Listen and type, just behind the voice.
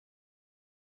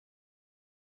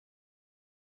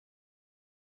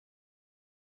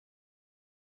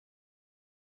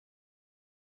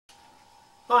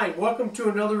Hi, welcome to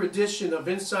another edition of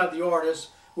Inside the Artist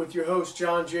with your host,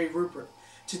 John J. Ruppert.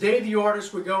 Today the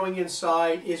artist we're going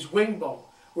inside is Wing Bowl,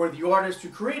 or the artist who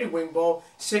created Wing Bowl,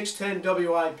 610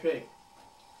 WIP.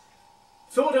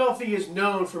 Philadelphia is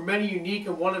known for many unique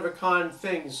and one-of-a-kind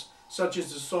things, such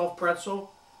as the soft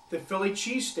pretzel, the Philly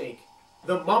cheesesteak,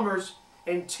 the mummers,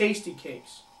 and tasty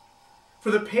cakes.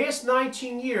 For the past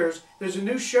 19 years, there's a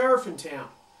new sheriff in town,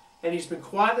 and he's been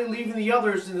quietly leaving the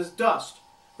others in the dust,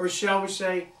 or shall we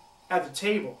say, at the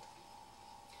table.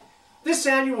 This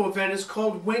annual event is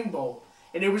called Wing Bowl,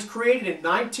 and it was created in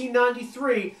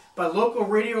 1993 by local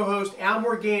radio host Al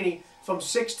Morgani from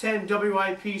 610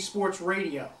 WIP Sports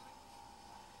Radio.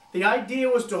 The idea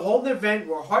was to hold an event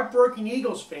where heartbroken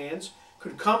Eagles fans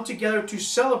could come together to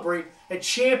celebrate a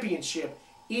championship,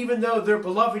 even though their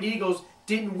beloved Eagles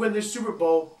didn't win the Super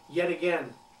Bowl yet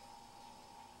again.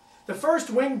 The first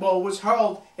Wing Bowl was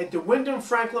held at the Wyndham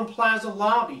Franklin Plaza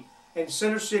lobby in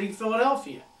Center City,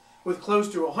 Philadelphia, with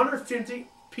close to 150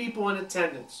 people in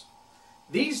attendance.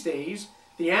 These days,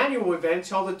 the annual event is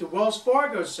held at the Wells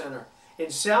Fargo Center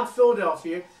in South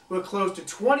Philadelphia with close to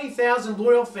 20,000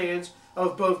 loyal fans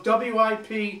of both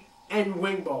WIP and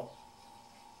Wing Bowl.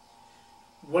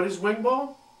 What is Wing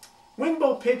Bowl? Wing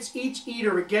Bowl pits each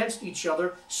eater against each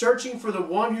other, searching for the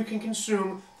one who can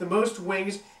consume the most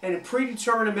wings in a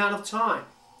predetermined amount of time.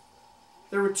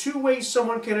 There are two ways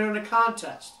someone can enter a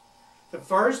contest. The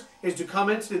first is to come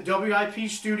into the WIP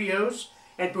studios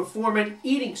and perform an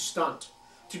eating stunt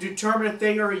to determine if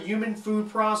they are a human food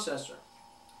processor.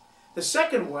 The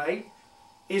second way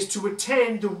is to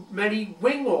attend the many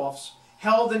wing-offs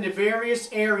held in the various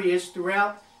areas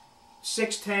throughout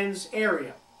 610's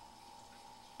area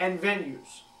and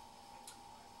venues.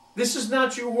 This is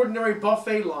not your ordinary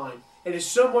buffet line. It is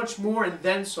so much more and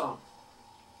then some.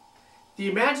 The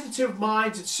imaginative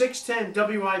minds at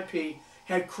 610 WIP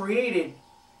had created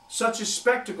such a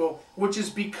spectacle which has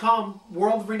become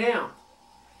world-renowned.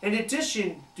 In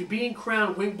addition to being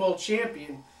crowned Wing Bowl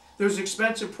champion, there's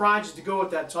expensive prizes to go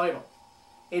with that title.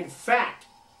 In fact,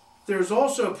 there's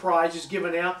also prizes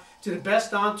given out to the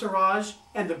best entourage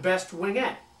and the best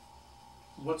wingette.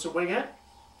 What's a wingette?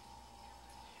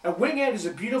 A wingette is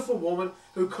a beautiful woman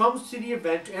who comes to the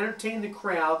event to entertain the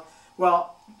crowd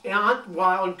while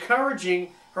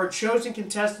encouraging her chosen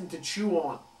contestant to chew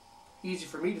on. Easy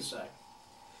for me to say.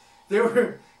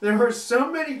 There were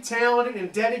so many talented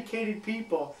and dedicated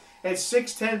people at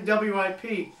 610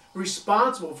 WIP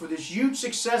responsible for this huge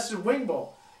success of Wing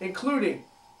Bowl, including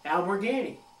Al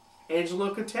Morgani,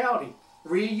 Angelo Cataldi,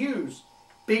 Rhea Hughes,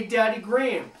 Big Daddy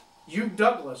Graham, Hugh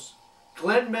Douglas,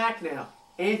 Glenn Macnow,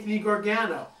 Anthony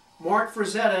Gargano, Mark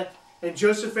Frazetta, and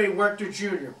Joseph A. Wechter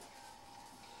Jr.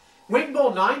 Wing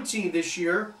Bowl 19 this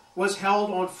year was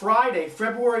held on Friday,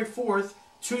 February 4th,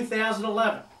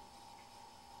 2011.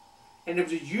 And it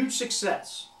was a huge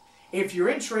success. If you're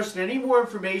interested in any more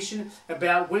information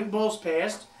about Wing Bowl's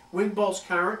past, Wing Bowl's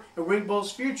current, and Wing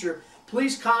Bowl's future,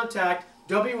 please contact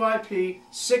WIP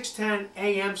 610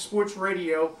 AM Sports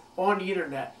Radio on the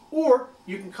internet. Or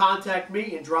you can contact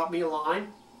me and drop me a line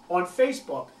on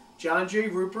Facebook. John J.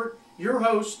 Ruppert, your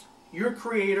host, your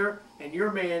creator, and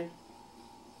your man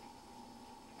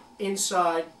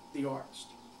inside the artist.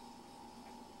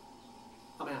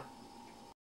 I'm out.